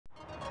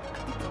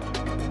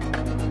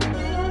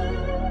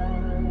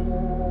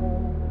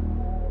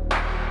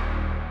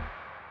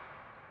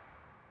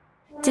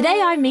Today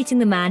I'm meeting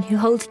the man who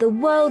holds the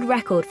world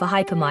record for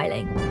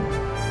hypermiling.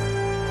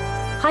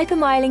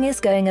 Hypermiling is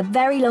going a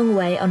very long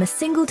way on a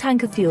single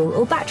tank of fuel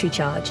or battery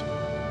charge.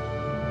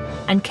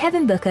 And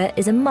Kevin Booker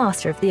is a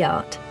master of the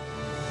art.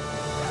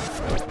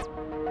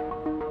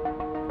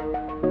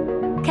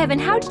 Kevin,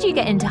 how did you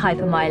get into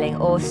hypermiling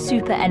or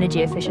super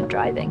energy efficient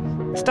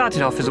driving?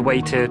 Started off as a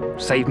way to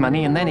save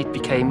money, and then it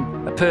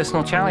became a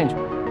personal challenge.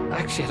 I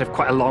actually had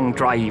quite a long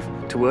drive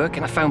to work,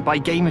 and I found by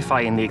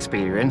gamifying the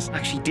experience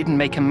actually didn't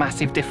make a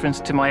massive difference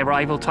to my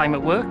arrival time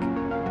at work.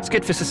 It's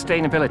good for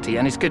sustainability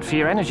and it's good for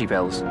your energy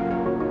bills.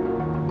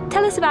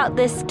 Tell us about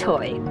this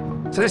toy.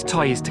 So this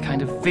toy is to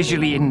kind of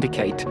visually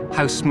indicate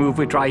how smooth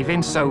we're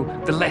driving, so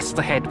the less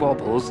the head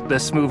wobbles, the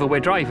smoother we're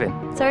driving.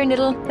 It's our own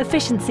little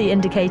efficiency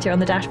indicator on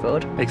the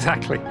dashboard.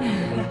 Exactly.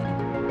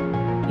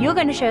 You're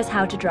going to show us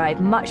how to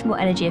drive much more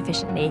energy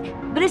efficiently,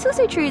 but it's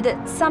also true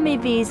that some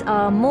EVs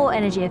are more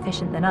energy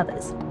efficient than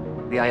others.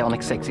 The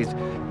IONIQ 6 is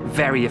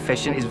very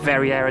efficient, it's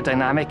very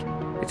aerodynamic.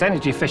 It's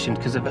energy efficient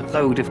because of a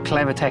load of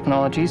clever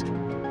technologies.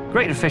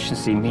 Greater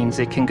efficiency means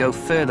it can go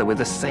further with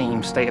the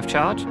same state of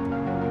charge.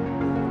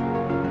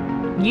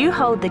 You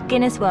hold the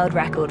Guinness World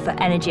Record for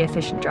energy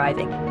efficient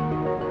driving.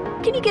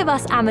 Can you give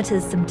us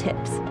amateurs some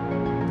tips?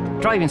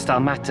 Driving style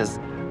matters.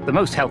 The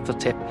most helpful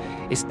tip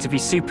is to be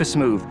super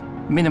smooth,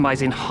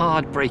 minimizing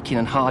hard braking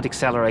and hard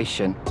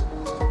acceleration.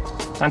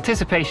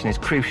 Anticipation is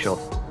crucial.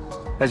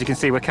 As you can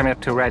see, we're coming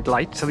up to a red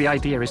light, so the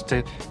idea is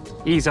to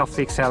ease off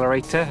the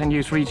accelerator and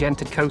use regen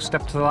to coast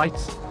up to the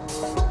lights.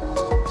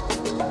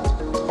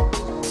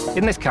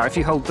 In this car, if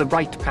you hold the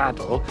right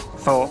paddle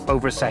for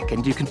over a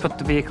second, you can put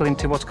the vehicle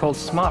into what's called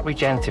smart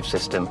regenerative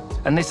system.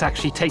 And this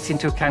actually takes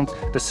into account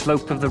the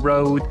slope of the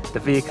road, the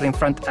vehicle in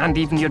front, and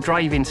even your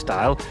driving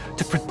style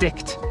to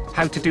predict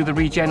how to do the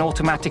regen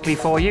automatically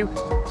for you.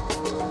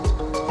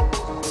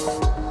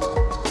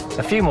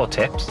 A few more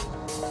tips.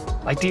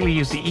 Ideally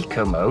use the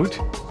eco mode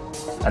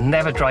and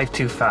never drive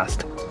too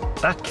fast.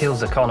 That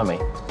kills economy.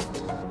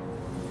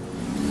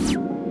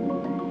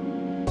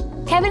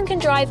 Kevin can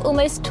drive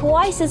almost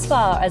twice as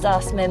far as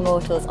us mere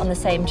mortals on the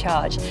same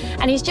charge,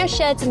 and he's just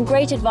shared some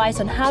great advice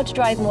on how to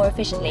drive more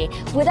efficiently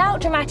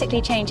without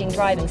dramatically changing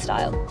driving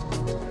style.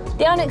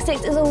 The IONIQ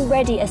 6 is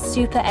already a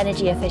super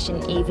energy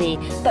efficient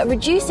EV, but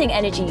reducing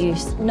energy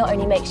use not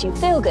only makes you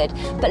feel good,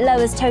 but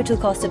lowers total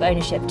cost of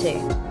ownership too.